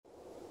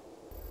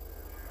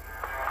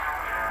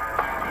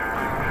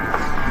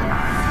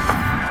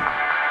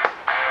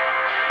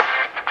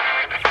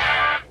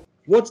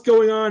What's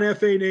going on,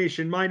 FA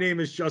Nation? My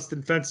name is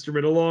Justin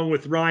Fensterman, along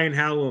with Ryan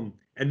Hallam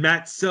and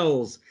Matt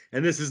Sells,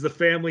 and this is the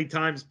Family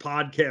Times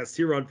podcast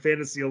here on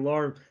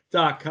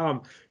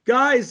FantasyAlarm.com.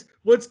 Guys,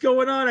 what's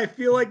going on? I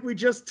feel like we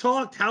just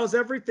talked. How's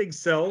everything,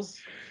 Sells?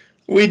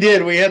 We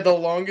did. We had the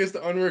longest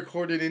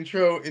unrecorded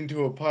intro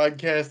into a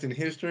podcast in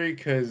history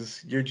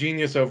because your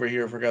genius over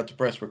here forgot to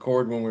press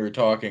record when we were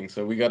talking.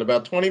 So we got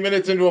about 20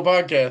 minutes into a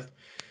podcast,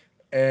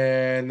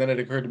 and then it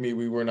occurred to me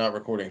we were not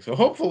recording. So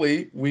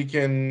hopefully we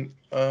can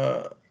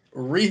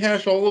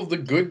rehash all of the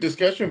good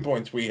discussion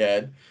points we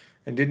had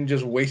and didn't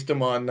just waste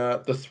them on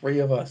the three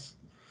of us.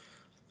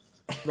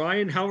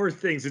 Ryan, how are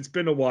things? It's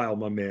been a while,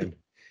 my man.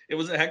 It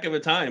was a heck of a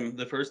time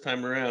the first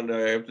time around,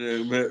 I have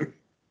to admit.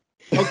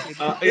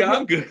 Okay. Yeah,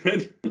 I'm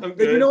good. I'm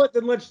good. You know what?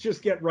 Then let's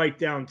just get right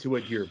down to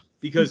it here,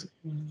 because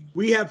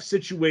we have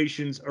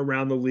situations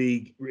around the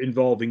league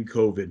involving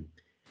COVID.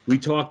 We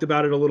talked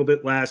about it a little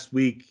bit last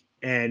week,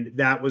 and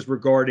that was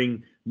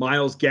regarding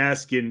Myles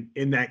Gaskin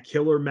in that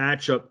killer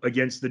matchup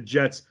against the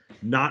Jets,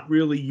 not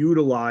really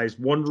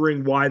utilized,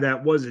 wondering why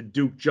that was.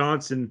 Duke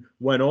Johnson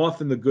went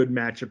off in the good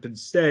matchup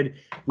instead.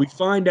 We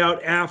find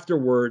out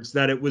afterwards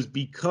that it was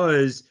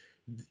because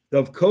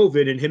of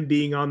COVID and him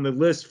being on the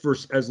list for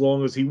as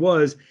long as he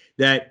was,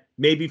 that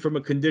maybe from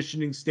a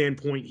conditioning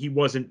standpoint, he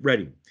wasn't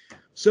ready.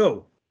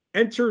 So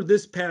enter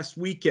this past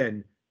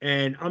weekend,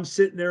 and I'm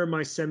sitting there in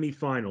my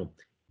semifinal,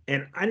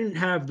 and I didn't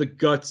have the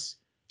guts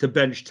to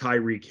bench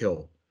Tyreek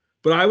Hill.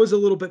 But I was a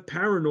little bit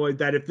paranoid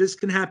that if this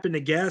can happen to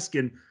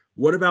Gaskin,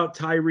 what about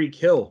Tyreek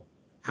Hill?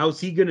 How's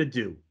he going to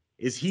do?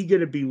 Is he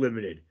going to be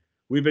limited?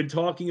 We've been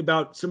talking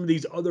about some of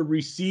these other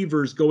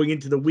receivers going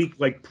into the week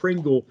like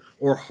Pringle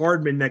or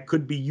Hardman that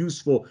could be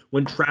useful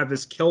when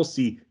Travis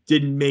Kelce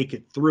didn't make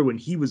it through and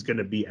he was going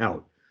to be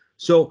out.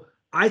 So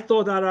I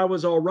thought that I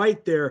was all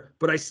right there,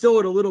 but I still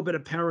had a little bit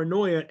of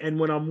paranoia. And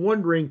when I'm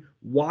wondering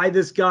why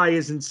this guy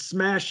isn't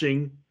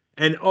smashing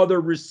and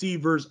other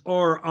receivers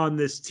are on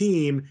this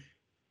team,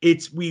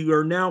 we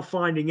are now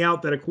finding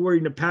out that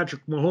according to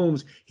Patrick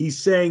Mahomes,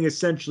 he's saying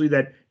essentially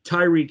that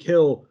Tyreek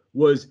Hill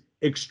was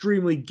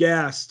extremely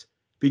gassed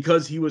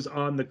because he was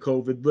on the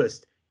COVID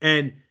list.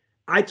 And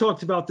I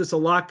talked about this a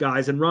lot,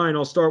 guys. And Ryan,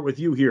 I'll start with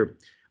you here.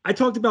 I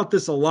talked about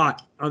this a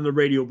lot on the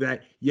radio,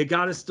 that you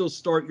got to still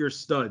start your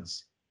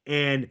studs.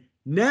 And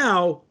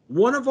now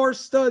one of our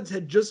studs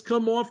had just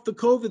come off the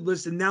COVID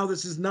list. And now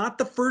this is not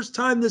the first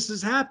time this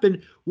has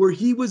happened where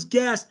he was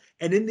gassed.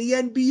 And in the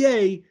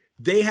NBA,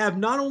 they have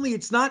not only,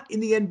 it's not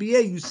in the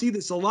NBA, you see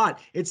this a lot.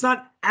 It's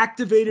not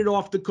activated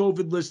off the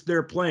COVID list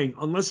they're playing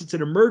unless it's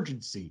an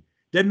emergency.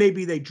 Then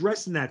maybe they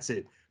dress and that's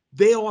it.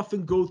 They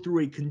often go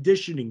through a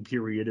conditioning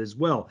period as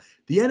well.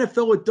 The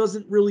NFL, it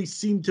doesn't really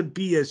seem to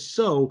be as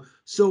so.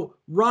 So,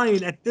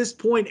 Ryan, at this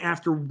point,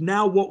 after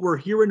now what we're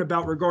hearing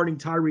about regarding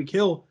Tyreek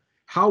Hill,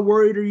 how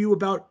worried are you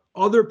about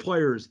other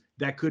players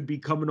that could be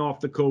coming off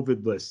the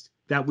COVID list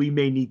that we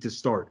may need to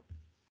start?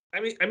 I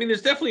mean,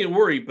 there's definitely a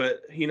worry,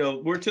 but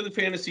we're to the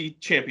fantasy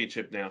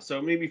championship now,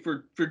 so maybe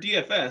for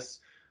DFS,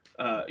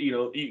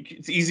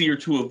 it's easier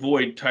to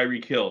avoid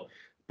Tyreek Hill.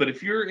 But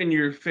if you're in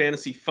your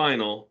fantasy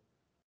final,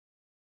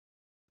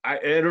 I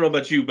don't know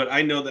about you, but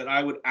I know that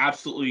I would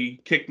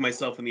absolutely kick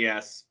myself in the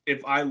ass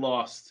if I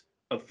lost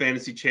a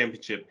fantasy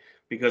championship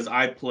because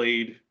I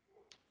played,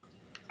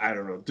 I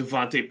don't know,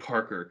 Devontae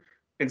Parker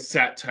and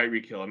sat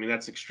Tyreek Hill. I mean,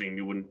 that's extreme.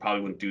 You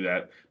probably wouldn't do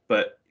that.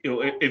 But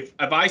if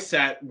I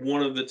sat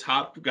one of the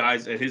top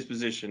guys at his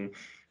position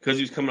because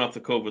he was coming off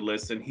the COVID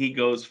list and he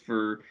goes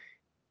for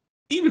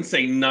even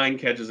say 9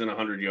 catches and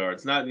 100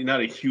 yards, not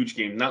a huge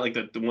game, not like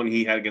the one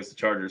he had against the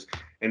Chargers,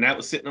 and that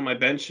was sitting on my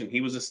bench and he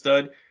was a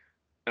stud,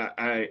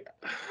 I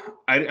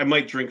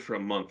might drink for a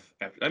month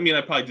after. I mean,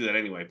 I'd probably do that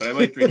anyway, but I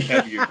might drink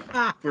heavier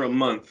for a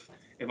month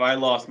if I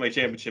lost my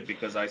championship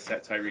because I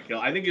sat Tyreek Hill.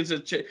 I think it's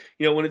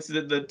when it's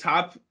the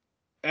top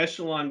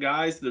echelon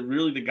guys,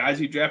 the guys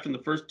you draft in the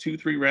first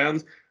 2-3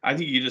 rounds, I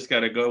think you just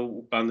got to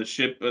go on the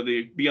ship,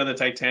 be on the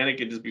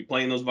Titanic and just be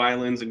playing those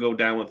violins and go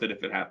down with it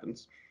if it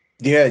happens.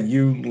 Yeah,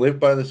 you live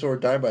by the sword,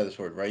 die by the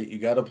sword, right? You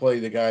got to play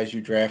the guys you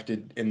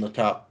drafted in the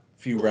top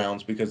few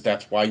rounds because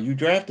that's why you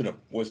drafted them,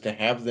 was to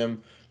have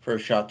them for a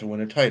shot to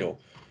win a title.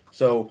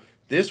 So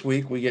this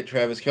week we get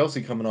Travis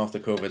Kelce coming off the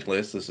COVID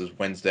list. This is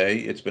Wednesday.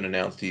 It's been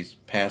announced he's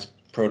passed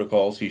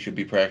protocols. He should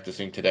be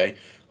practicing today.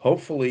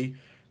 Hopefully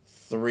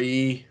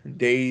 3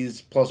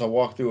 days plus a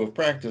walkthrough of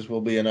practice will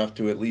be enough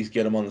to at least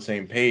get him on the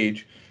same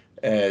page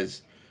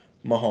as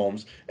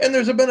Mahomes. And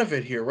there's a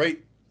benefit here,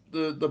 right?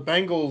 The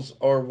Bengals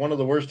are one of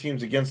the worst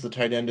teams against the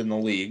tight end in the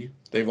league.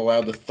 They've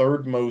allowed the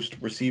third most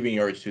receiving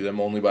yards to them,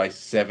 only by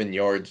 7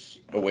 yards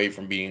away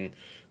from being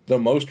the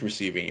most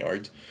receiving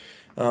yards.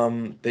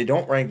 They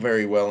don't rank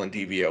very well in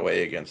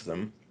DVOA against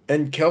them.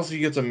 And Kelce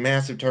gets a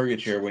massive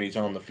target share when he's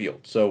on the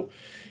field. So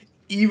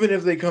even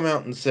if they come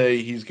out and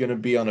say he's going to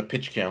be on a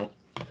pitch count,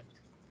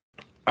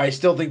 I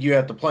still think you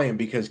have to play him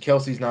because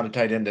Kelce's not a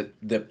tight end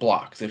that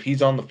blocks. If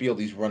he's on the field,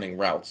 he's running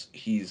routes.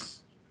 He's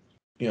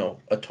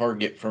a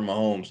target for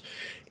Mahomes.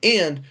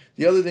 And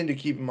the other thing to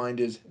keep in mind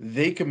is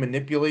they can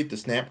manipulate the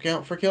snap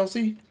count for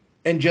Kelce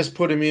and just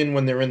put him in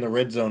when they're in the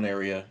red zone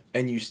area,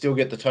 and you still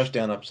get the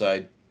touchdown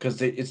upside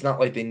because it's not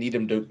like they need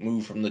him to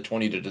move from the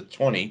 20 to the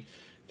 20.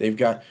 They've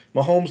got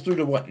Mahomes threw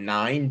to what,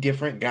 9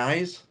 different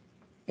guys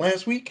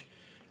last week,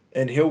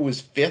 and Hill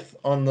was 5th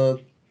on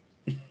the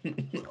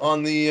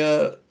on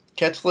the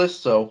catch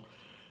list. So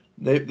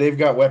they've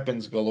got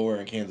weapons galore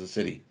in Kansas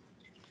City.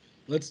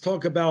 Let's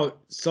talk about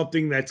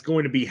something that's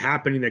going to be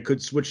happening that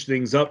could switch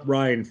things up,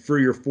 Ryan, for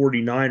your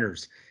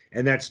 49ers,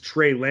 and that's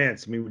Trey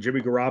Lance. I mean, with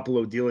Jimmy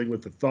Garoppolo dealing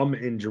with a thumb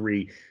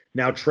injury,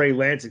 now Trey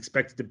Lance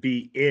expected to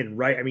be in,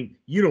 right? I mean,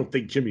 you don't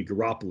think Jimmy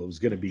Garoppolo is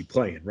going to be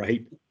playing,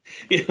 right?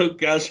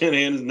 Kyle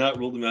Shanahan has not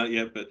ruled him out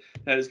yet, but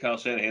that is Kyle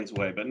Shanahan's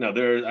way. But no,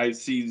 I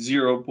see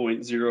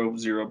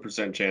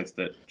 0.00% chance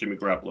that Jimmy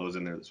Garoppolo is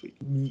in there this week.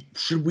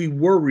 Should we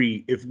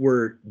worry if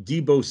we're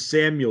Deebo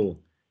Samuel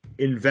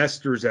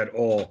investors at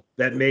all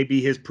that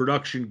maybe his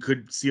production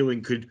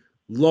ceiling could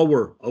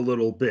lower a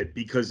little bit?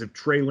 Because if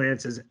Trey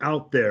Lance is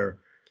out there,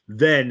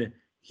 then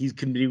he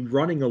can be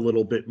running a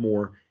little bit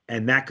more,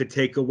 and that could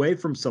take away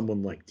from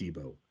someone like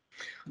Deebo.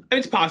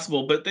 It's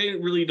possible, but they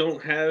really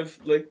don't have,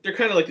 like, they're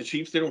kind of like the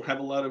Chiefs. They don't have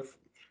a lot of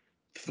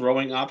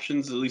throwing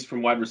options, at least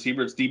from wide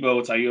receiver. It's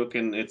Deebo, it's Ayuk,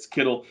 and it's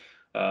Kittle.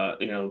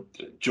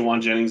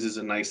 Jawan Jennings is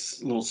a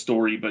nice little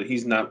story, but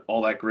he's not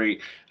all that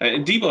great.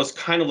 And Deebo is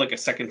kind of like a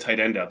second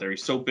tight end out there.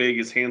 He's so big,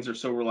 his hands are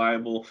so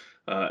reliable.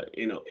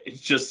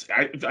 It's just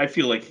I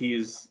feel like he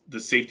is the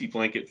safety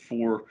blanket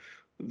for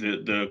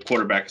the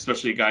quarterback,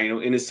 especially a guy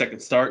in his second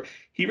start.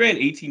 He ran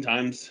 18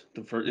 times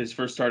his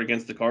first start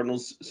against the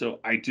Cardinals, so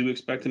I do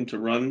expect him to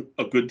run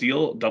a good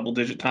deal,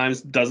 double-digit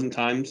times, dozen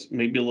times,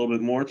 maybe a little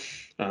bit more.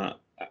 I'm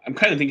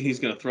kind of thinking he's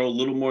going to throw a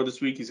little more this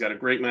week. He's got a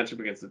great matchup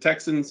against the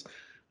Texans,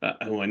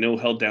 who I know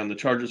held down the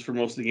Chargers for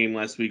most of the game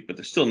last week, but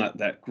they're still not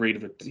that great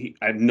of a team.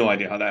 I have no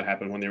idea how that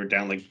happened when they were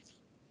down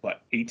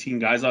 18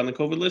 guys on the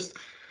COVID list.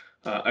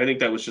 I think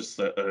that was just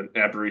an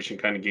aberration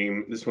kind of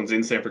game. This one's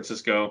in San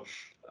Francisco.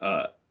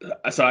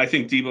 So I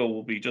think Deebo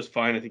will be just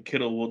fine. I think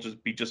Kittle will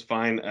just be just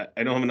fine.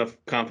 I don't have enough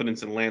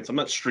confidence in Lance. I'm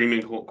not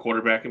streaming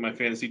quarterback in my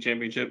fantasy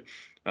championship,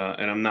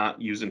 and I'm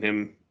not using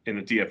him in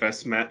a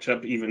DFS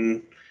matchup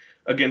even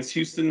against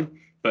Houston.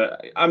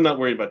 But I'm not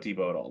worried about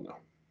Deebo at all, no.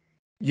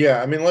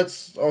 Yeah, I mean,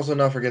 let's also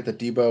not forget that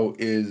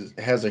Deebo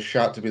has a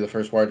shot to be the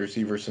first wide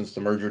receiver since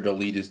the merger to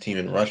lead his team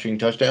in rushing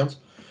touchdowns.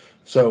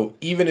 So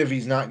even if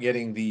he's not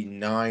getting the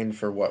 9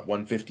 for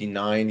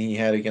 159 he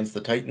had against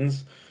the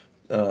Titans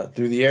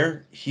through the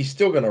air, he's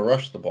still going to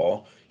rush the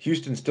ball.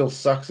 Houston still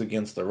sucks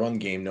against the run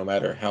game, no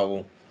matter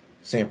how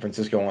San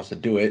Francisco wants to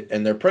do it,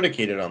 and they're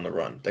predicated on the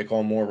run. They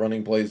call more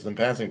running plays than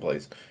passing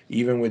plays,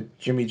 even with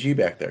Jimmy G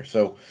back there.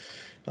 So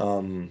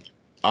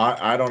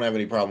I don't have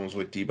any problems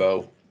with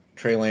Deebo.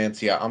 Trey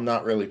Lance, yeah, I'm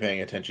not really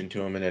paying attention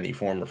to him in any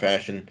form or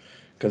fashion,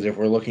 because if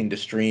we're looking to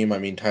stream, I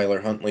mean,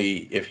 Tyler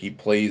Huntley, if he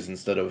plays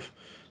instead of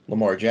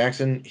Lamar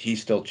Jackson, he's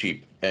still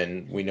cheap,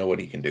 and we know what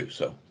he can do.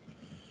 So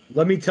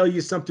let me tell you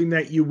something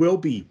that you will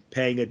be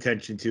paying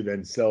attention to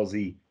then,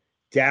 Selzy.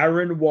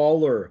 Darren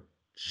Waller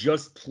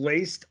just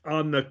placed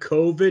on the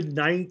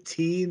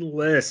COVID-19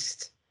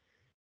 list.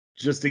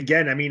 Just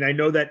again, I mean, I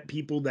know that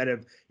people that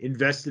have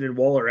invested in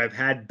Waller have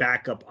had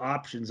backup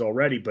options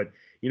already, but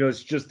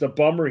it's just a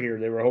bummer here.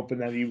 They were hoping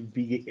that he would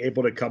be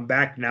able to come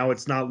back. Now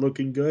it's not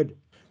looking good.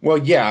 Well,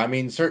 yeah, I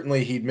mean,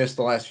 certainly he'd missed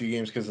the last few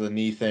games because of the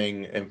knee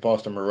thing, and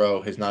Boston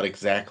Moreau has not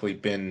exactly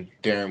been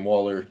Darren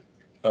Waller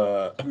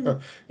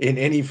in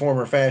any form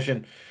or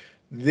fashion.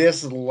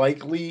 This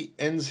likely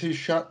ends his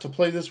shot to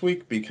play this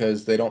week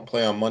because they don't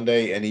play on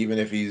Monday, and even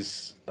if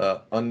he's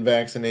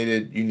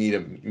unvaccinated, you need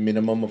a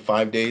minimum of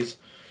 5 days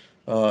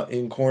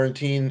in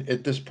quarantine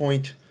at this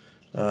point.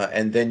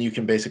 And then you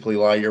can basically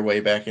lie your way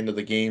back into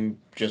the game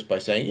just by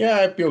saying, "Yeah,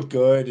 I feel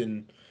good,"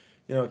 and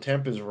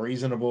temp is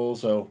reasonable,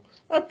 so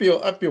I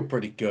feel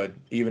pretty good,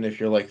 even if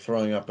you're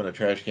throwing up in a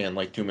trash can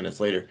 2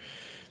 minutes later.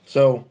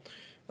 So,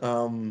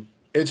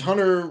 it's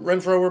Hunter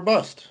Renfrow or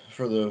bust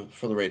for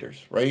the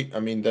Raiders, right? I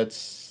mean,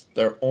 that's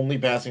their only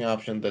passing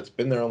option. That's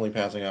been their only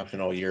passing option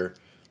all year.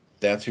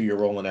 That's who you're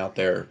rolling out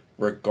there,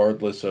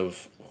 regardless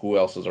of who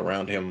else is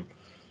around him.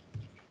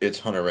 It's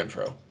Hunter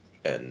Renfrow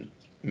and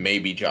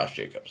maybe Josh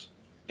Jacobs.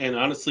 And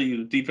honestly,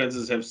 the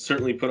defenses have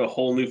certainly put a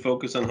whole new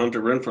focus on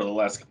Hunter Renfrow the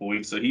last couple of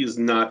weeks, so he has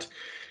not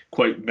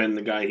quite been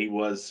the guy he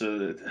was.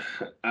 So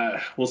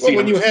we'll see.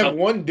 Well, when you have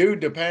one dude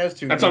to pass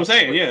to, that's what I'm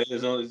saying. Yeah,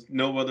 there's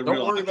no other.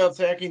 Don't worry about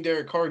sacking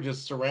Derek Carr.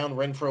 Just surround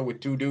Renfrow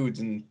with 2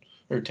 dudes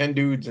or 10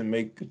 dudes and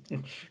make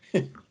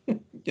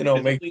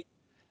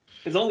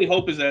His only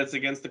hope is that it's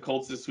against the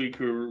Colts this week,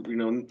 who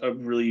are a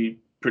really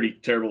pretty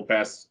terrible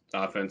pass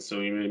offense. So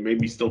you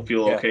maybe still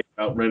feel okay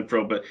about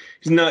Renfrow, but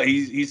he's not.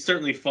 He's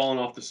certainly fallen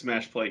off the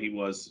smash play he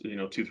was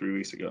 2-3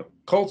 weeks ago.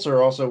 Colts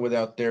are also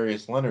without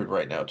Darius Leonard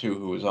right now too,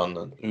 who's on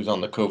the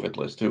COVID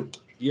list too.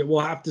 Yeah, we'll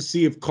have to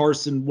see if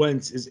Carson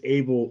Wentz is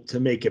able to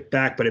make it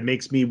back, but it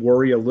makes me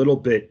worry a little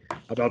bit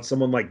about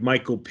someone like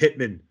Michael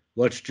Pittman.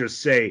 Let's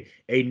just say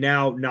a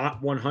now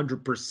not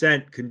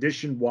 100%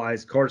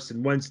 condition-wise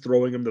Carson Wentz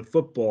throwing him the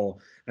football.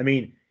 I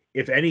mean,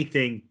 if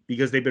anything,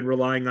 because they've been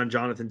relying on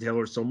Jonathan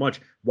Taylor so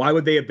much. Why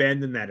would they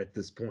abandon that at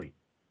this point?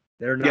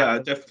 They're not. Yeah,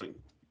 definitely.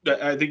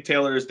 I think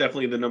Taylor is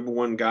definitely the number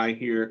one guy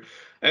here,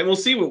 and we'll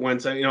see what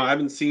Wentz. I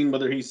haven't seen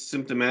whether he's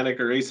symptomatic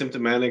or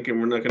asymptomatic, and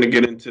we're not going to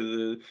get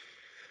into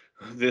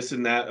this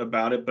and that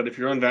about it. But if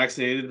you're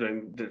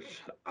unvaccinated,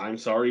 I'm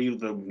sorry,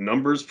 the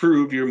numbers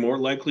prove you're more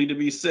likely to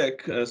be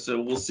sick. So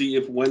we'll see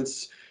if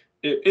Wentz,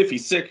 if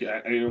he's sick,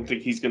 I don't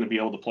think he's going to be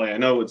able to play. I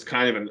know it's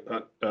kind of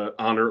an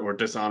honor or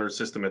dishonor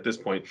system at this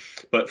point,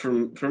 but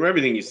from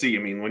everything you see,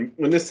 I mean,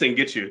 when this thing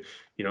gets you,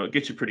 it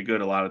gets you pretty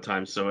good a lot of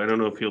times. So I don't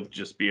know if he'll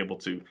just be able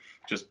to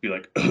just be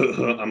like,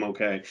 I'm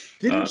okay.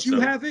 Didn't you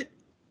have it?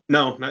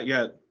 No, not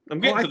yet. I'm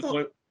getting to the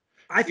point.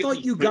 I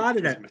thought you got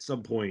it at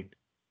some point.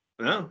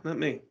 No, not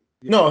me.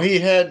 No, he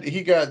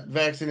got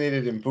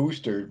vaccinated and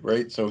boosted,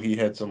 right? So he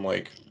had some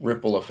like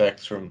ripple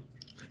effects from.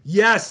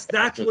 Yes,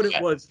 that's what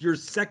it was. Your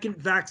second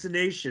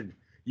vaccination,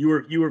 you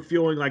were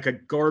feeling like a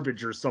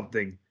garbage or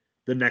something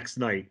the next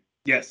night.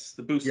 Yes,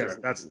 the booster.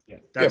 Yes,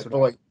 that's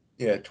what.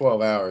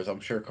 12 hours. I'm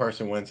sure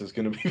Carson Wentz is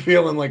going to be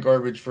feeling like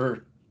garbage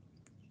for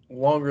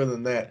longer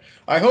than that.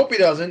 I hope he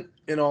doesn't.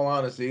 In all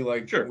honesty,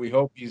 sure. We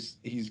hope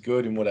he's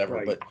good and whatever.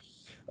 Right. But,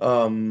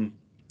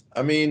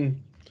 I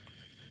mean.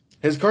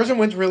 Has Carson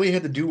Wentz really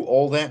had to do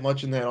all that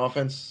much in that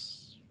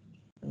offense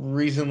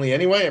recently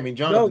anyway? I mean,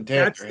 Jonathan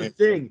Taylor. That's the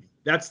thing.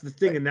 That's the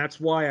thing, and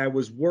that's why I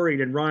was worried.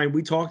 And Ryan,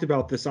 we talked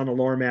about this on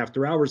Alarm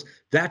After Hours.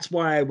 That's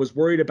why I was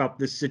worried about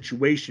this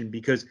situation,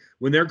 because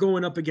when they're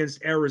going up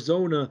against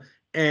Arizona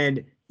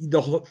and the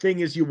whole thing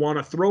is you want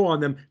to throw on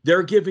them,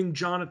 they're giving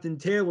Jonathan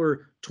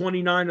Taylor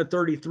 29 to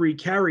 33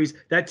 carries.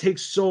 That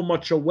takes so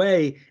much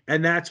away,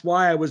 and that's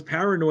why I was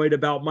paranoid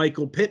about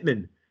Michael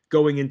Pittman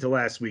going into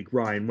last week,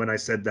 Ryan, when I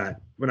said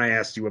that, when I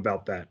asked you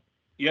about that.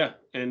 Yeah,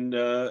 and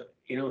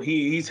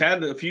he's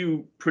had a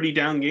few pretty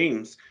down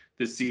games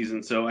this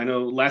season. So I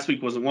know last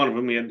week wasn't one of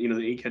them. He had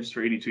the 8 catches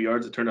for 82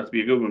 yards. It turned out to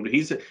be a good one, but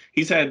he's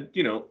had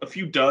a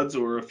few duds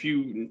or a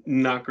few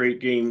not great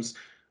games.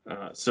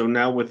 So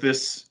now with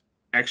this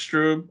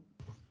extra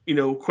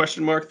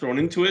question mark thrown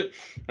into it,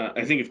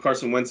 I think if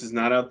Carson Wentz is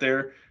not out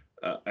there,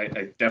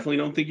 I definitely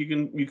don't think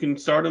you can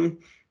start him,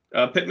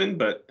 Pittman,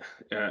 but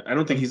I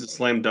don't think he's a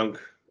slam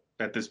dunk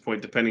at this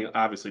point, depending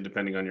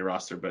on your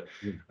roster, but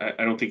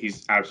I don't think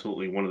he's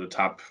absolutely one of the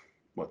top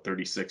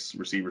 36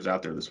 receivers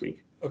out there this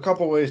week. A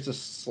couple ways to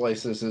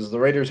slice this is the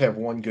Raiders have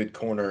one good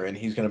corner, and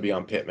he's going to be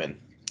on Pittman,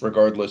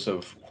 regardless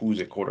of who's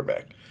at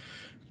quarterback.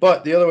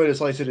 But the other way to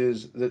slice it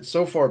is that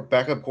so far,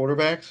 backup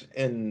quarterbacks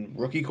and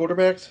rookie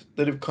quarterbacks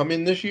that have come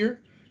in this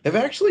year have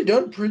actually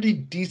done pretty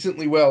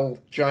decently well,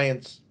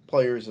 Giants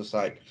players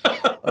aside.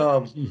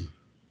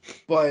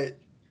 But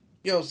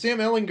Sam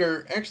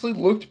Ehlinger actually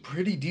looked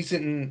pretty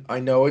decent. And I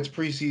know it's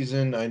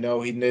preseason. I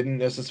know he didn't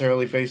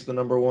necessarily face the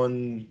number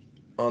one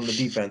on the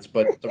defense,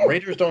 but the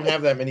Raiders don't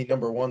have that many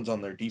number ones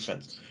on their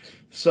defense.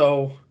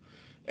 So,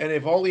 and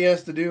if all he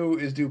has to do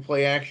is do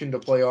play action to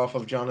play off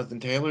of Jonathan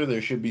Taylor,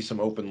 there should be some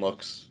open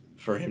looks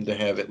for him to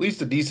have at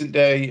least a decent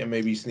day and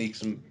maybe sneak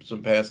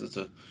some passes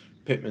to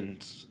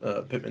Pittman's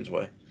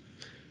way.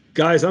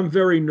 Guys, I'm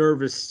very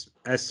nervous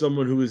as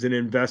someone who is an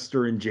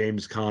investor in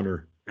James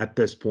Conner at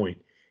this point.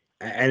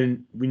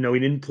 And we know he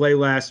didn't play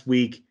last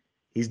week.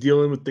 He's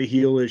dealing with the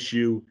heel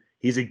issue.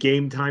 He's a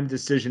game time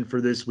decision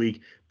for this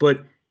week.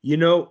 But,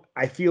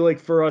 I feel like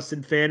for us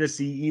in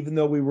fantasy, even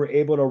though we were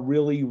able to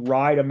really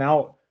ride him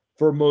out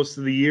for most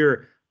of the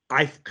year,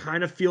 I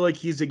kind of feel like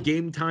he's a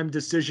game time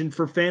decision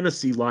for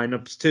fantasy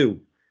lineups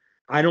too.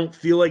 I don't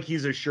feel like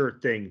he's a sure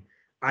thing.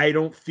 I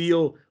don't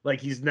feel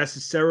like he's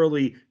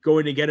necessarily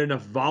going to get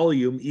enough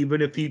volume,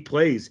 even if he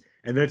plays.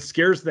 And that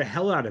scares the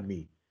hell out of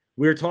me.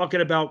 We're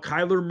talking about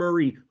Kyler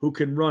Murray, who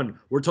can run.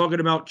 We're talking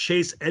about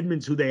Chase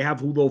Edmonds, who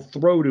they'll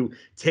throw to,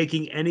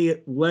 taking any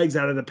legs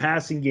out of the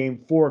passing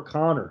game for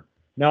Conner.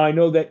 Now, I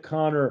know that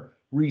Conner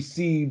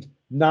received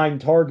 9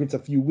 targets a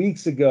few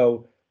weeks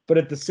ago, but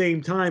at the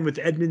same time, with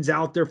Edmonds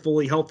out there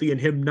fully healthy and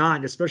him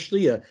not,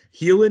 especially a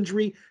heel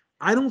injury,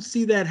 I don't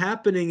see that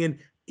happening. And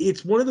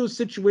it's one of those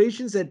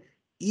situations that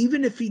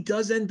even if he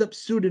does end up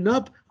suiting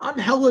up, I'm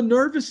hella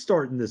nervous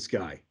starting this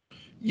guy.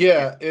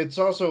 Yeah, it's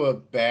also a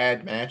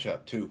bad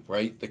matchup too,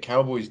 right? The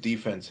Cowboys'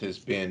 defense has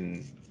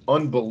been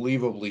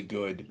unbelievably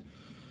good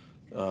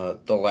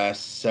the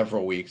last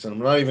several weeks, and I'm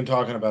not even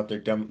talking about their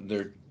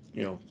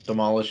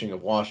demolishing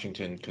of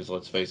Washington, because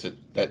let's face it,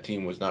 that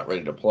team was not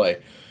ready to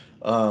play.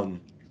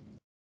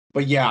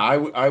 But yeah,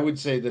 I would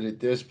say that at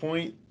this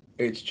point,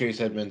 it's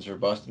Chase Edmonds or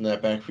bust in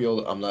that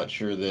backfield. I'm not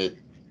sure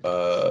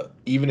that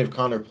even if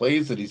Conner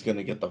plays, that he's going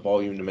to get the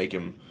volume to make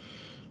him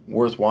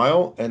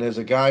worthwhile. And as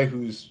a guy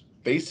who's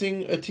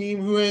facing a team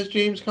who has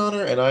James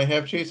Conner and I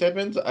have Chase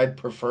Edmonds, I'd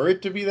prefer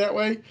it to be that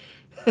way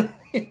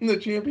in the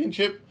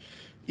championship.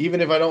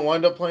 Even if I don't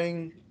wind up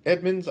playing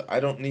Edmonds,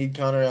 I don't need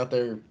Conner out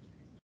there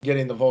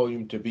getting the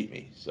volume to beat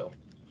me. So,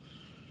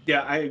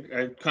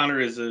 yeah, Conner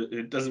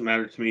it doesn't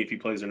matter to me if he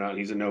plays or not.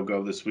 He's a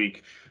no-go this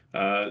week.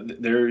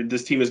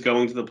 This team is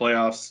going to the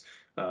playoffs,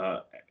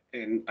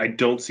 and I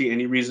don't see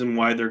any reason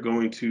why they're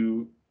going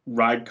to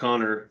ride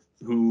Conner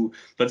who,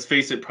 let's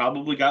face it,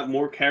 probably got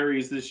more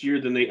carries this year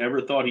than they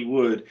ever thought he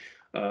would.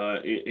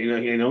 I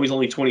know he's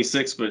only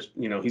 26, but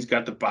he's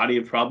got the body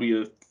of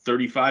probably a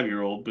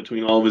 35-year-old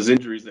between all of his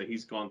injuries that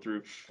he's gone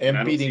through,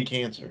 and beating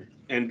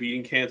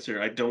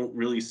cancer. I don't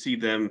really see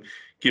them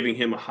giving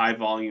him a high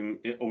volume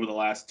over the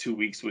last 2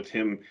 weeks with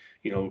him,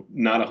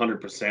 not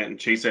 100%. And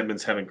Chase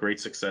Edmonds having great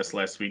success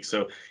last week.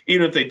 So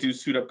even if they do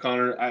suit up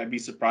Connor, I'd be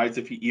surprised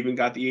if he even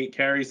got the 8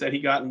 carries that he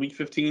got in week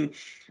 15.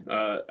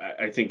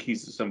 I think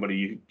he's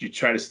somebody you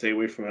try to stay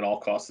away from at all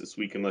costs this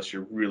week unless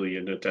you're really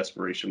in a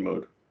desperation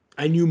mode.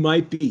 And you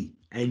might be,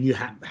 and you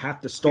have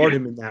to start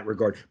him in that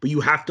regard. But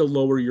you have to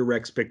lower your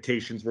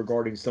expectations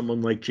regarding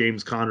someone like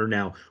James Conner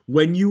now.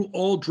 When you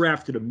all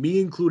drafted him,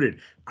 me included,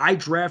 I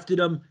drafted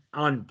him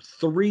on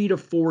 3 to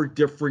 4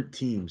 different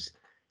teams.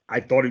 I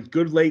thought he's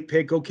good late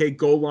pick. Okay,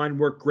 goal line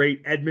work,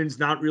 great. Edmonds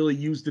not really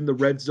used in the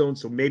red zone,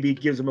 so maybe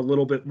it gives him a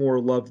little bit more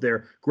love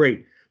there.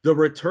 Great. The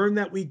return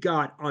that we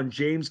got on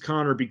James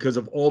Conner because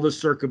of all the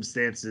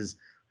circumstances,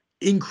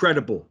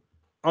 incredible,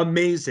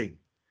 amazing.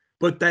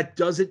 But that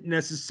doesn't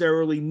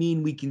necessarily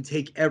mean we can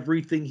take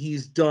everything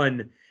he's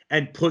done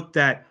and put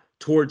that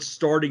towards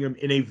starting him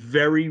in a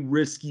very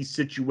risky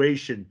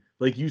situation.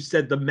 Like you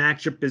said, the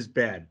matchup is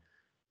bad.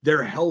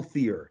 They're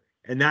healthier,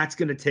 and that's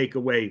going to take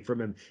away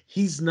from him.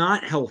 He's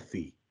not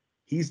healthy.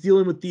 He's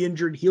dealing with the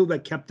injured heel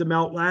that kept him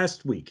out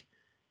last week.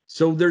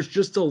 So there's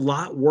just a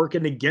lot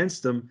working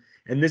against him.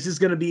 And this is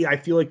going to be, I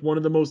feel like, one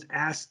of the most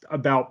asked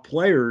about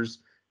players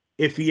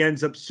if he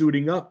ends up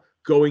suiting up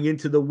going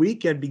into the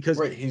weekend, because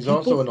he's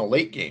also in a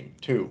late game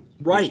too,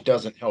 which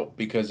doesn't help,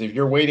 because if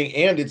you're waiting,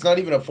 and it's not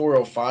even a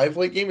 4:05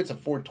 late game, it's a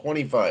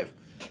 4:25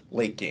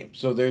 late game,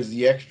 so there's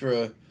the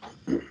extra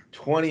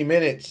 20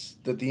 minutes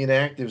that the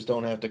inactives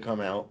don't have to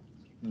come out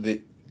that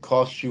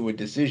costs you a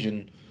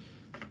decision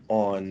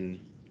on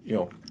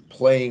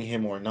playing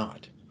him or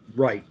not.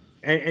 Right.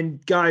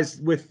 And guys,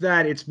 with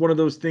that, it's one of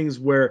those things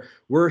where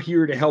we're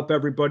here to help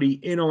everybody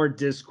in our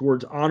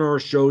Discords, on our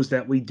shows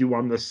that we do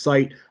on the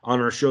site,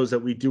 on our shows that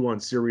we do on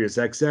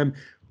SiriusXM.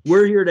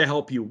 We're here to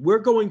help you. We're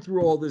going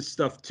through all this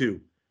stuff too.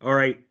 All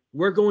right.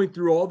 We're going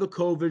through all the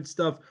COVID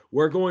stuff.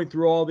 We're going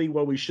through all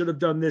we should have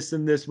done this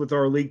and this with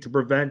our league to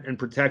prevent and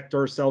protect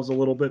ourselves a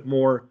little bit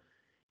more.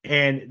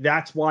 And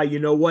that's why,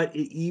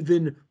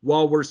 even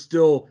while we're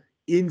still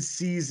in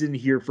season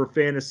here for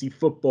fantasy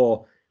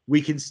football, we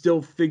can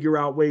still figure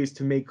out ways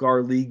to make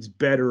our leagues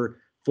better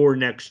for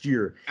next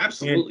year.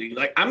 Absolutely.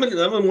 I'm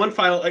in one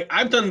final.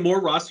 I've done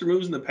more roster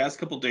moves in the past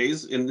couple of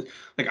days, and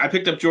I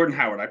picked up Jordan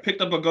Howard. I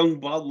picked up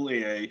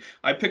Ogunbowale.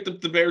 I picked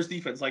up the Bears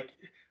defense.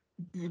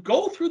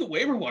 Go through the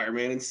waiver wire,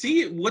 man, and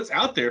see what's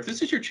out there. If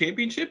this is your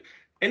championship,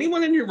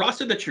 anyone in your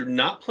roster that you're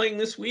not playing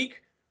this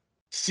week,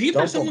 see if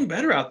there's someone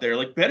better out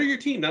there. Better your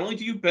team. Not only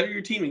do you better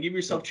your team and give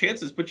yourself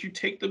chances, but you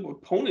take the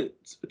opponent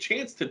a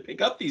chance to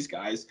pick up these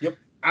guys. Yep.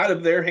 Out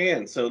of their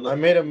hands. So I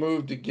made a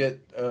move to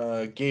get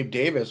Gabe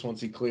Davis once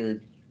he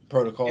cleared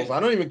protocols. Yeah. I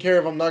don't even care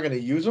if I'm not going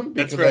to use him,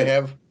 because I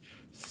have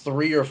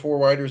 3 or 4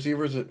 wide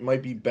receivers that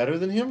might be better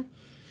than him.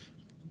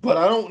 But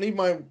I don't need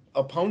my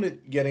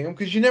opponent getting him,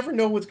 because you never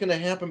know what's going to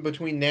happen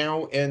between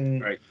now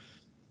and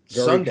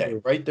Sunday,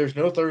 right? There's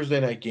no Thursday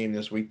night game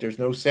this week. There's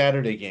no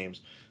Saturday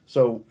games.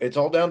 So it's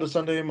all down to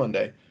Sunday and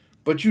Monday.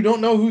 But you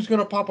don't know who's going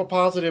to pop a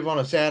positive on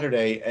a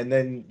Saturday, and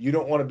then you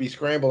don't want to be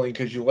scrambling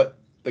because you let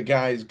the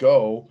guys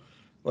go.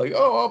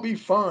 I'll be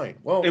fine.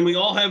 Well, and we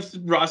all have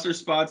roster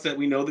spots that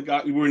we know the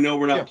guy. We know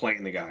we're not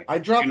playing the guy. I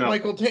dropped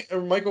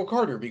Michael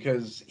Carter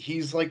because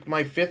he's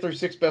my 5th or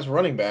 6th best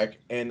running back,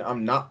 and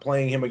I'm not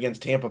playing him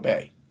against Tampa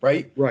Bay.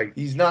 Right.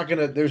 He's not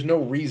gonna. There's no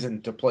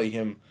reason to play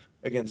him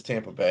against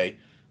Tampa Bay,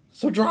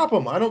 so drop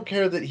him. I don't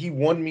care that he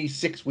won me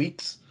 6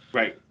 weeks.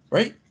 Right.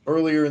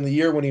 Earlier in the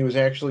year when he was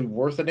actually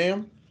worth a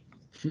damn,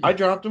 I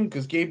dropped him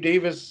because Gabe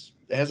Davis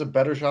has a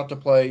better shot to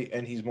play,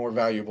 and he's more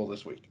valuable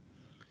this week.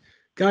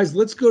 Guys,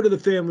 let's go to the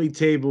family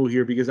table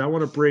here, because I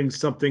want to bring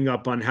something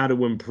up on how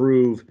to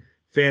improve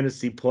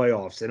fantasy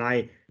playoffs. And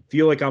I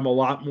feel like I'm a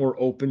lot more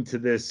open to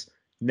this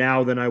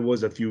now than I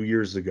was a few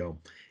years ago.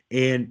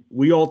 And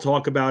we all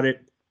talk about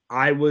it.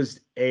 I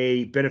was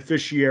a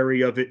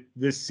beneficiary of it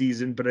this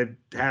season, but in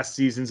past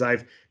seasons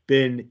I've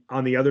been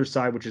on the other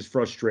side, which is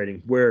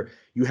frustrating, where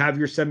you have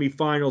your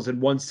semifinals,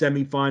 and one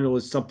semifinal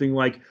is something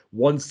like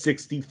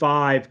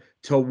 165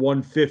 to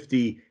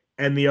 150,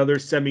 and the other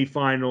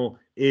semifinal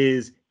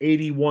is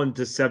 81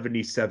 to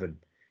 77.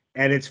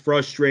 And it's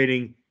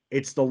frustrating.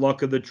 It's the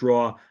luck of the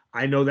draw.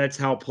 I know that's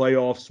how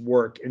playoffs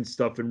work and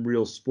stuff in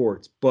real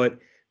sports, but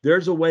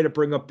there's a way to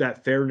bring up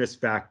that fairness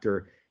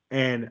factor.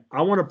 And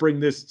I want to bring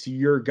this to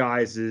your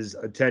guys'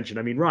 attention.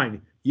 I mean,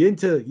 Ryan, you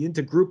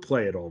into group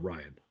play at all,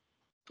 Ryan?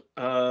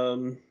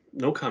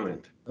 No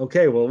comment.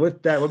 Okay, well,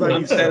 with that, what about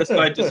I'm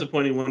satisfied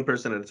disappointing one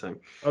person at a time.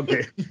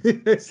 Okay.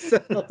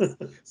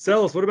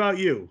 Celis, what about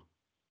you?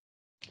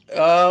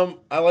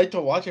 I like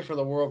to watch it for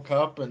the World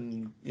Cup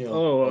and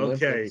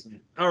okay.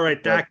 All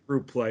right, that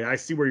group play. I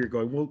see where you're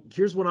going. Well,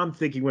 here's what I'm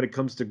thinking when it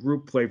comes to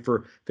group play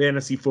for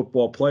fantasy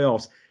football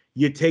playoffs.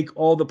 You take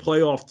all the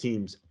playoff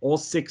teams, all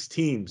 6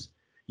 teams,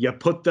 you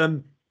put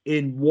them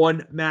in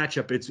one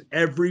matchup. It's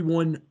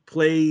everyone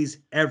plays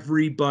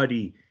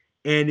everybody.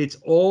 And it's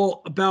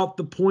all about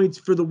the points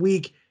for the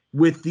week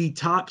with the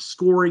top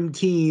scoring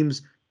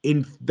teams.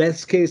 In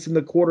best case, in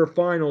the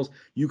quarterfinals,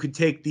 you could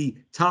take the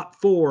top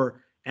 4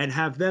 and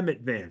have them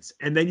advance.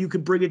 And then you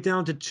could bring it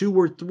down to 2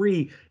 or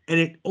 3, and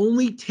it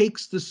only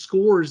takes the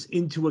scores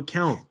into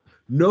account.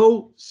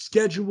 No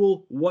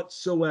schedule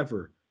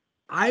whatsoever.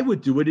 I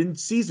would do it in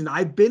season.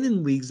 I've been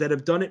in leagues that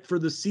have done it for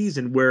the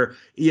season where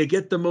you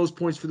get the most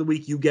points for the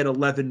week, you get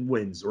 11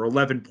 wins or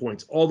 11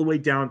 points all the way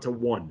down to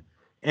 1.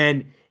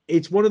 And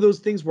it's one of those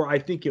things where I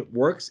think it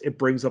works. It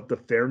brings up the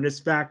fairness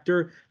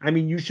factor. I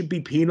mean, you should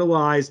be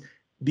penalized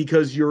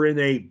because you're in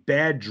a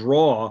bad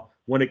draw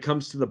when it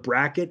comes to the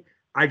bracket.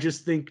 I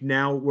just think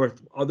now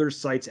with other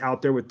sites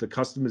out there with the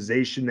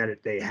customization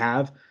that they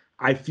have,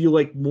 I feel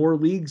like more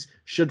leagues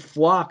should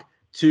flock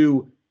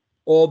to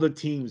all the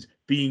teams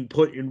being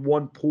put in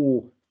one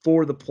pool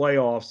for the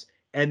playoffs.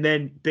 And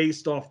then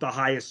based off the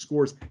highest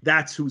scores,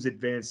 that's who's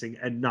advancing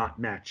and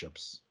not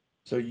matchups.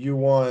 So you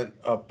want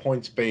a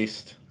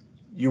points-based,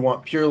 you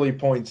want purely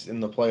points in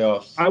the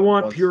playoffs? I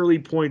want purely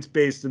points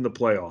based in the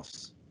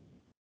playoffs.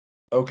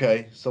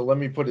 Okay, so let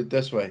me put it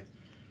this way.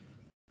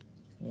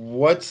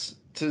 What's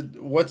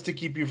to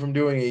keep you from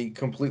doing a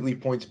completely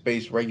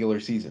points-based regular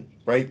season,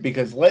 right?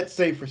 Because let's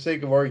say, for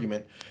sake of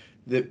argument,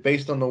 that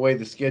based on the way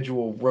the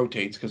schedule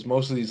rotates, because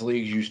most of these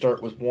leagues you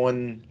start with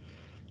one,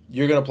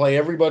 you're going to play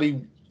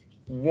everybody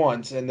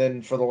once, and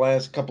then for the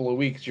last couple of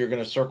weeks you're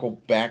going to circle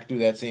back through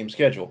that same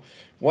schedule.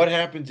 What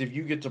happens if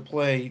you get to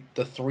play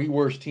the 3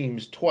 worst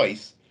teams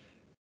twice,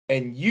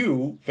 and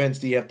you,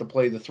 Fensty, have to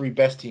play the 3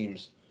 best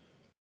teams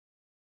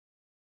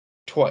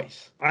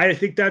twice? I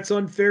think that's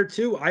unfair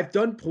too. I've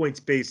done points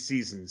based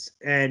seasons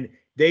and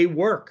they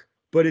work,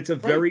 but it's a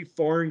very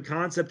foreign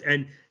concept.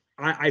 And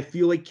I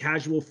feel like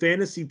casual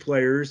fantasy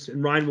players,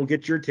 and Ryan, will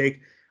get your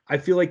take. I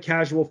feel like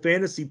casual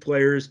fantasy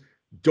players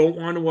don't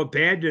want to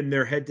abandon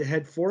their head to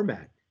head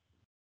format.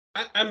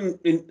 I don't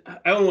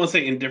want to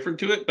say indifferent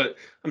to it, but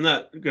I'm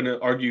not going to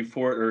argue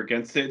for it or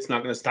against it. It's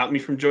not going to stop me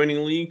from joining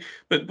a league.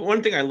 But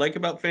one thing I like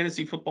about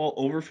fantasy football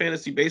over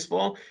fantasy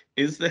baseball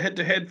is the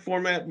head-to-head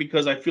format,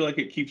 because I feel like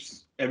it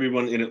keeps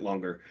everyone in it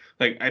longer.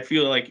 Like, I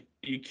feel like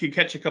you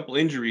catch a couple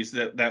injuries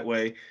that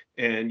way,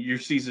 and your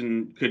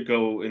season could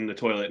go in the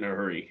toilet in a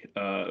hurry.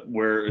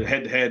 Where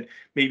head-to-head,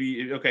 maybe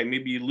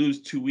you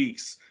lose 2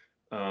 weeks,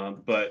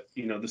 but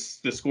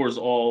the scores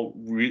all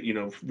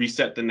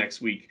reset the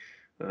next week.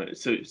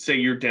 So say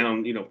you're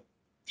down, you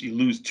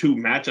lose 2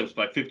 matchups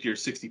by 50 or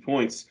 60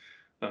 points,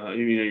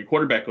 your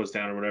quarterback goes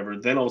down or whatever,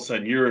 then all of a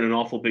sudden you're in an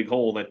awful big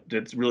hole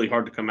that's really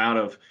hard to come out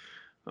of.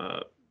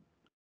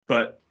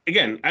 But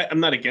again, I'm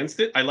not against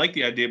it. I like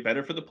the idea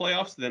better for the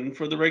playoffs than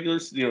for the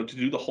regulars, to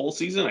do the whole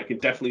season. I could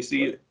definitely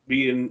see it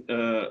being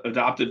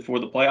adopted for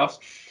the playoffs.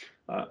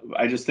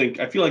 I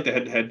feel like the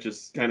head-to-head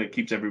just kind of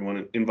keeps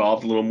everyone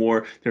involved a little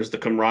more. There's the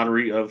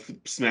camaraderie of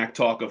smack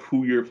talk of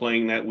who you're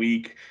playing that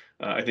week.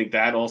 I think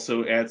that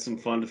also adds some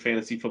fun to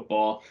fantasy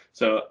football.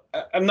 So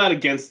I'm not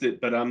against it,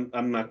 but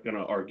I'm not going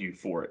to argue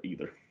for it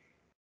either.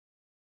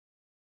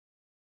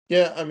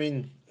 Yeah, I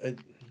mean,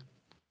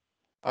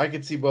 I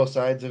could see both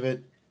sides of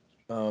it.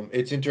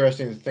 It's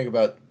interesting to think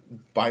about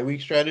bye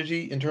week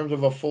strategy in terms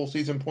of a full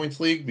season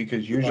points league,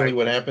 because usually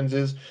what happens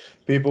is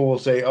people will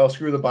say, "Oh,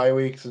 screw the bye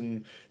weeks,"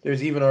 and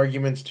there's even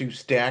arguments to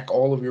stack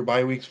all of your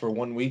bye weeks for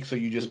 1 week, so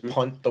you just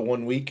punt the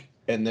 1 week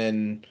and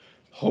then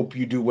hope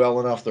you do well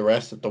enough the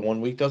rest that the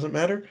 1 week doesn't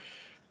matter.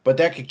 But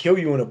that could kill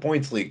you in a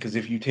points league, because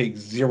if you take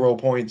 0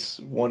 points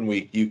 1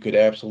 week, you could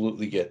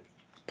absolutely get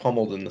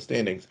pummeled in the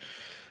standings.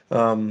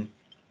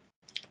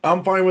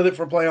 I'm fine with it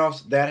for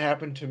playoffs. That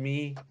happened to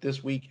me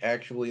this week,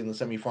 actually, in the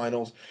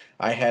semifinals.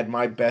 I had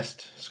my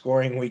best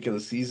scoring week of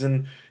the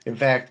season. In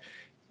fact,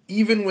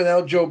 even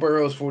without Joe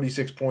Burrow's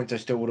 46 points, I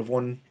still would have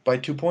won by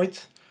 2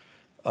 points.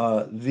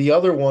 The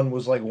other one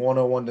was like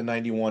 101 to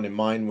 91, and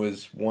mine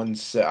was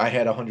I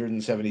had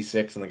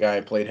 176, and the guy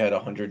I played had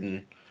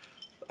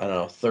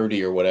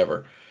 130 or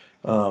whatever.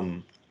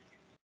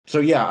 So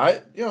yeah,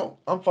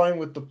 I'm fine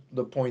with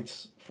the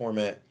points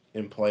format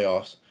in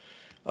playoffs.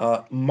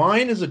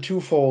 Mine is a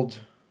twofold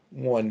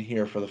one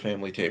here for the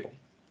family table.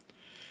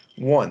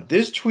 One,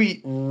 this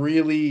tweet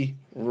really,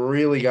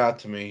 really got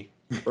to me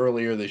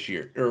earlier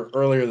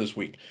this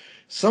week.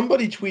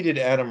 Somebody tweeted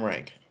Adam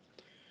Rank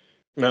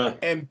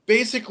and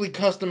basically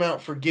cussed him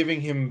out for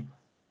giving him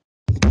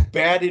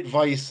bad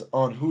advice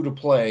on who to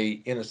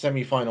play in a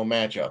semifinal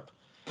matchup,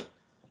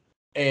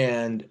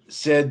 and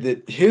said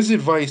that his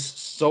advice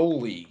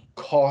solely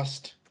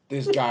cost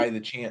this guy the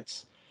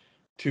chance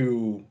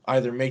to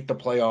either make the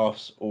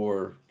playoffs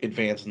or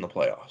advance in the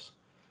playoffs.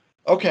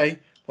 Okay,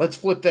 let's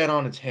flip that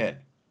on its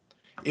head.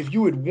 If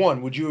you had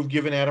won, would you have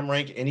given Adam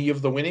Rank any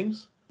of the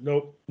winnings?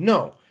 Nope.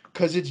 No,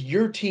 because it's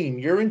your team.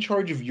 You're in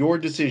charge of your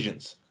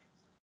decisions.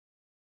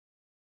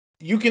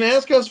 You can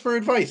ask us for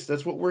advice.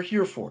 That's what we're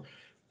here for.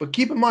 But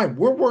keep in mind,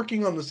 we're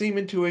working on the same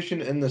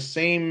intuition and the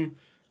same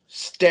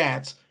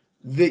stats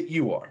that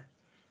you are.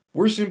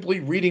 We're simply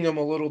reading them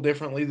a little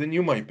differently than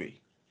you might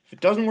be. If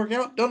it doesn't work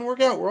out, doesn't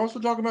work out. We're also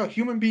talking about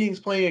human beings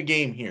playing a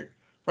game here,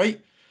 right?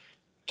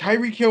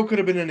 Tyreek Hill could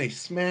have been in a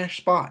smash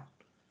spot.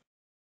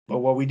 But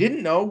what we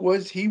didn't know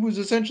was he was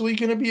essentially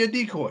going to be a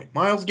decoy.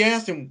 Myles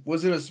Gaskin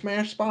was in a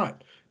smash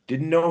spot.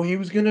 Didn't know he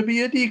was going to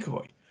be a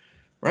decoy,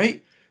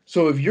 right?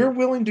 So if you're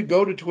willing to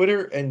go to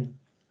Twitter and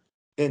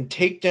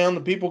take down the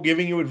people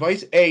giving you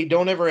advice, A,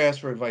 don't ever ask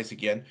for advice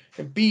again,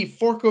 and B,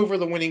 fork over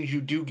the winnings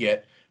you do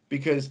get,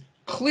 because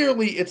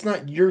clearly it's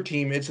not your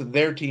team, it's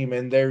their team,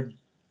 and they're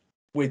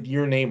with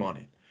your name on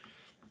it.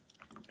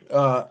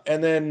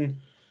 And then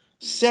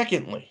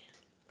secondly,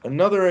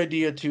 another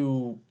idea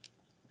to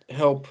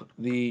help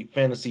the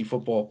fantasy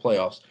football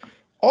playoffs,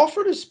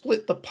 offer to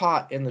split the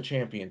pot in the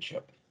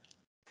championship.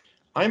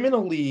 I'm in a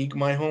league,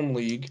 my home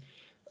league,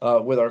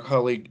 with our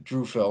colleague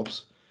Drew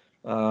Phelps.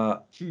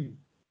 You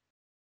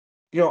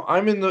know,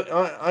 I'm in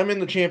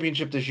the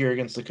championship this year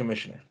against the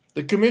commissioner.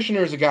 The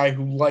commissioner is a guy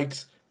who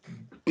likes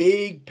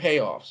big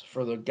payoffs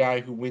for the guy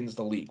who wins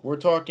the league. We're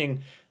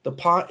talking the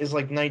pot is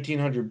like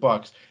 $1,900.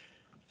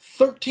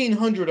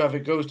 1,300 of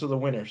it goes to the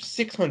winner.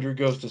 600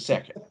 goes to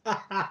second.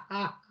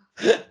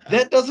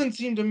 That doesn't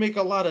seem to make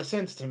a lot of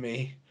sense to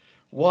me.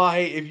 Why,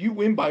 if you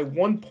win by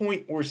 1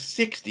 point or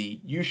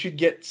 60, you should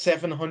get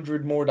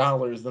 $700 more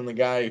than the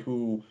guy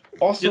who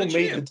also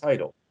made the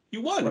title.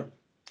 You won.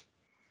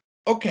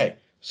 Okay,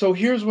 so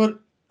here's what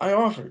I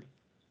offered.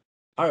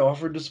 I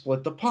offered to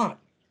split the pot,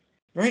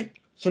 right?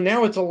 So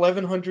now it's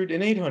 1,100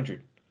 and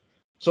 800.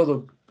 So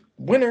the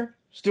winner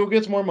still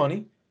gets more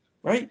money,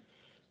 right?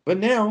 But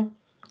now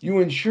you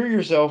insure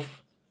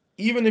yourself.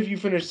 Even if you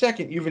finish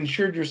second, you've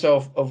insured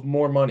yourself of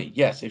more money.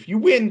 Yes, if you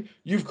win,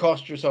 you've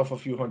cost yourself a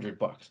few $100.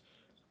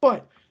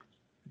 But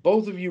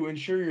both of you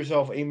insure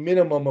yourself a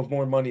minimum of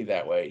more money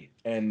that way.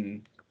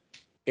 And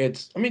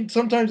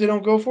sometimes they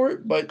don't go for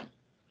it, but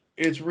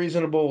it's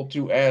reasonable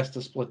to ask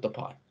to split the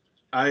pot.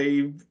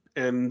 I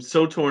am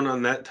so torn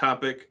on that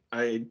topic.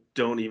 I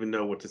don't even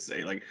know what to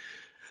say. Like,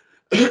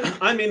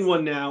 I'm in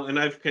one now, and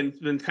I've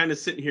been kind of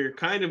sitting here,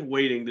 kind of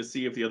waiting to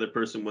see if the other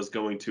person was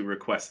going to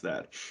request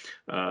that.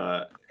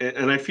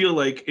 And I feel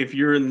like if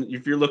you're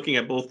looking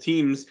at both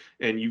teams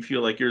and you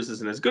feel like yours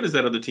isn't as good as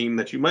that other team,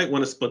 that you might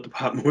want to split the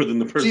pot more than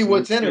the person. See,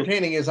 what's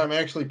entertaining is I'm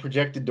actually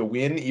projected to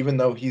win, even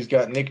though he's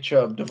got Nick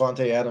Chubb,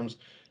 Devontae Adams,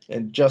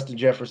 and Justin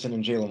Jefferson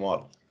and Jalen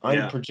Waddle.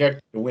 I'm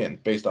projected to win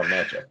based on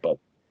matchup, but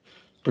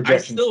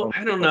projections.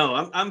 I don't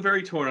know. I'm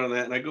very torn on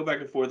that, and I go back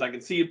and forth. I can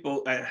see it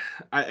both.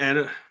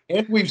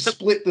 And we've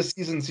split the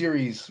season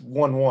series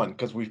 1-1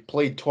 because we've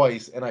played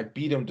twice, and I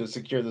beat him to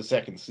secure the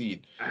second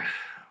seed.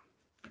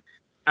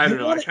 I don't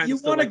know. You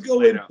want to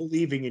go in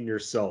believing in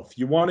yourself.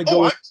 You want to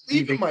go. I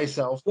believe in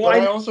myself, but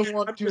I also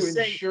want to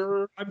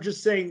ensure. I'm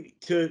just saying,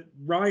 to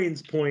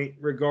Ryan's point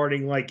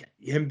regarding like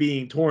him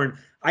being torn,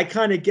 I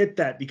kind of get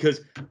that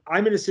because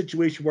I'm in a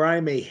situation where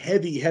I'm a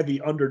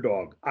heavy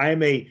underdog. I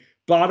am a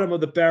bottom of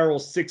the barrel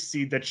 6th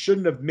seed that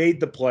shouldn't have made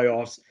the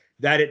playoffs,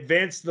 that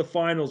advanced to the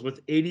finals with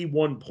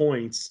 81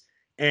 points,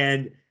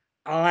 and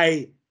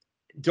I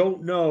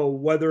don't know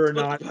whether or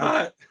not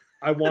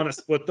I want to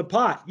split the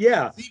pot.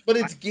 Yeah. See, but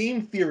it's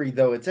game theory,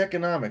 though. It's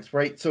economics,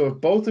 right? So if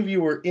both of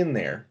you are in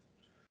there,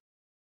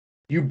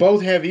 you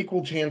both have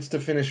equal chance to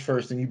finish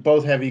first, and you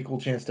both have equal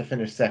chance to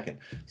finish second.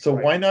 So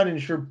why not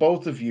ensure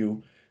both of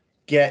you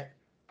get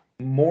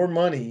more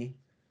money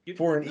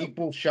for an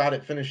equal shot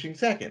at finishing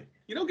second?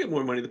 You don't get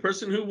more money. The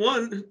person who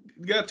won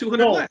got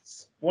 200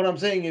 less. What I'm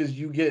saying is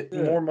you get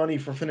more money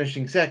for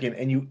finishing second,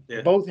 and you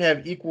both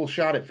have equal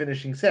shot at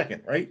finishing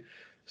second, right?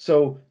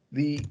 So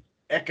the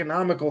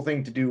economical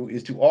thing to do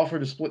is to offer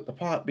to split the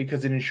pot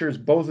because it ensures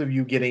both of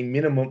you get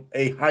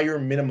a higher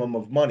minimum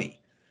of money.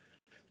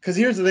 Because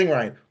here's the thing,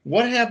 Ryan.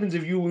 What happens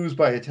if you lose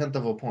by 1/10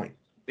 of a point?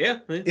 Yeah.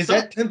 Is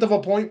that 1/10 of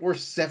a point worth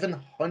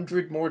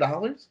 $700 more?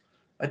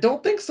 I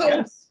don't think so.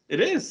 Yes, it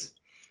is.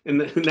 And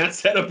that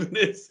setup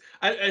is.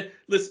 I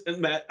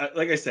listen, Matt.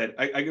 Like I said,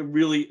 I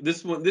really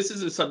this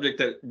is a subject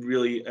that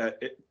really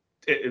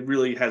it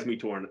really has me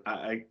torn.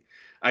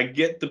 I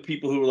get the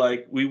people who are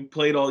like, we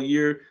played all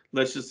year,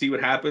 let's just see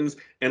what happens,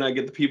 and I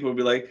get the people who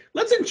be like,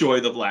 let's enjoy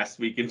the last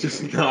week and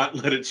just not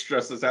let it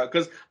stress us out,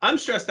 because I'm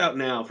stressed out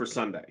now for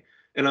Sunday.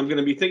 And I'm going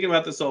to be thinking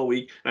about this all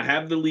week. I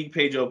have the league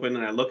page open,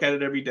 and I look at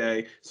it every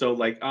day. So,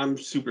 like, I'm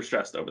super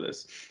stressed over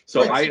this.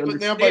 So I understand. But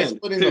now by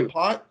splitting the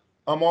pot,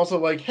 I'm also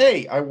like,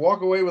 hey, I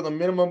walk away with a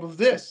minimum of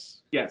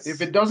this. Yes.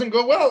 If it doesn't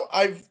go well,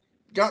 I've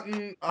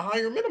gotten a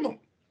higher minimum,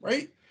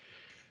 right?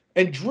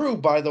 And Drew,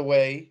 by the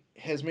way,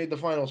 has made the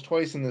finals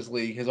twice in this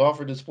league, has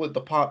offered to split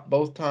the pot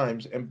both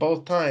times, and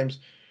both times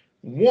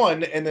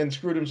won and then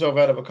screwed himself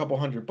out of a couple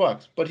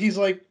 $100. But he's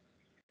like,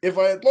 if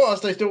I had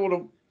lost, I still would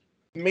have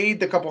made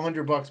the couple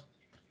 $100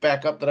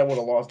 back up that I would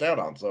have lost out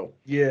on. So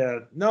yeah,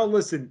 no,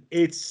 listen,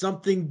 it's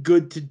something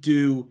good to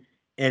do,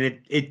 and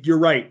it you're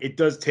right, it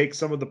does take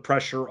some of the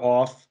pressure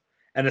off,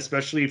 and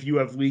especially if you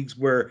have leagues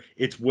where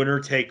it's winner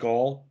take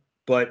all.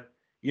 But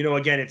you know,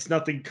 again, it's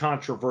nothing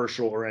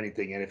controversial or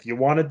anything, and if you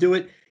want to do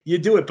it, you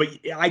do it. But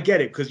I get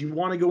it, because you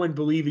want to go in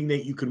believing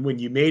that you can win.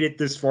 You made it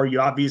this far,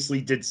 you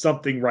obviously did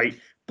something right.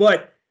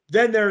 But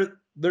then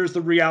there's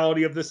the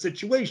reality of the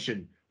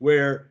situation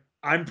where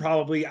I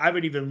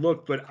haven't even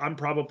looked, but I'm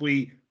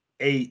probably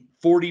a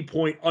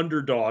 40-point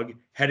underdog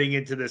heading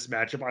into this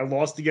matchup. I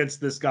lost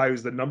against this guy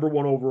who's the number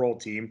 1 overall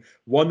team,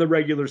 won the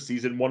regular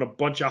season, won a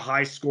bunch of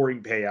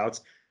high-scoring payouts.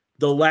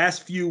 The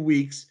last few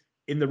weeks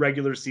in the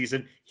regular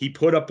season, he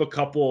put up a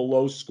couple of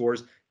low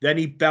scores. Then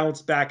he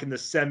bounced back in the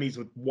semis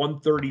with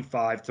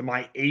 135 to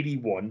my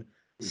 81.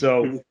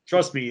 So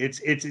trust me,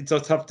 it's a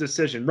tough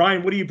decision.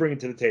 Ryan, what are you bringing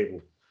to the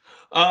table?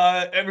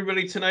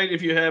 Everybody tonight,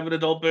 if you have an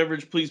adult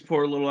beverage, please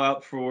pour a little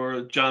out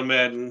for John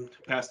Madden,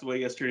 passed away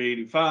yesterday,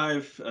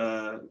 85.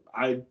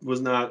 I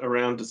was not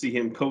around to see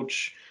him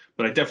coach,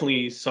 but I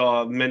definitely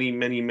saw many,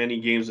 many,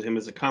 many games of him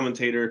as a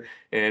commentator.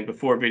 And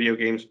before video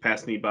games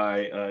passed me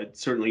by,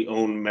 certainly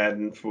owned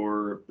Madden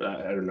for,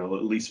 I don't know,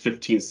 at least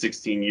 15,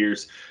 16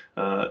 years.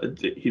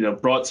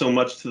 Brought so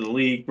much to the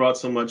league, brought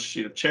so much,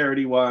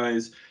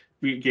 charity-wise.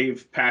 We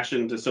gave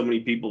passion to so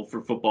many people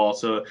for football.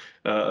 So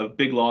a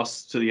big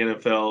loss to the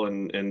NFL,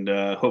 and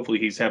hopefully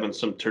he's having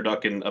some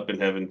turducken up in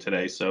heaven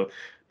today. So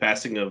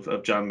passing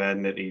of John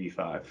Madden at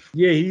 85.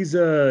 Yeah, he's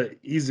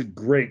a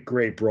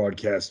great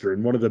broadcaster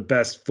and one of the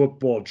best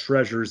football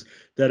treasures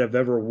that have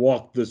ever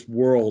walked this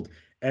world.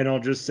 And I'll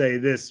just say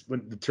this: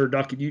 when the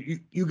turducken,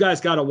 you guys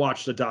got to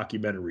watch the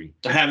documentary.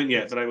 I haven't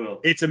yet, but I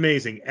will. It's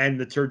amazing, and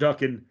the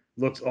turducken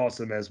looks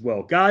awesome as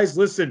well. Guys,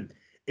 listen.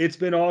 It's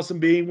been awesome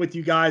being with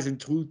you guys in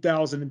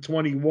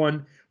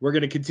 2021. We're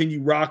going to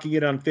continue rocking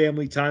it on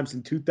Family Times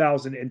in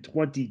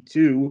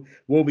 2022.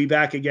 We'll be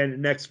back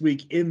again next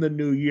week in the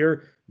new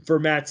year. For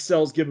Matt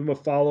Sells, give him a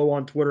follow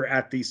on Twitter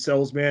at The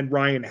Sellsman.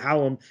 Ryan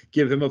Hallam,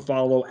 give him a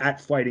follow at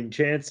Fighting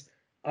Chance.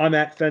 I'm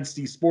at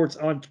Fensty Sports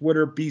on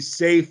Twitter. Be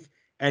safe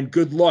and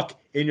good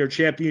luck in your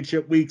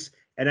championship weeks.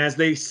 And as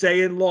they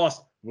say in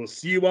Lost, we'll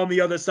see you on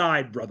the other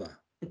side, brother.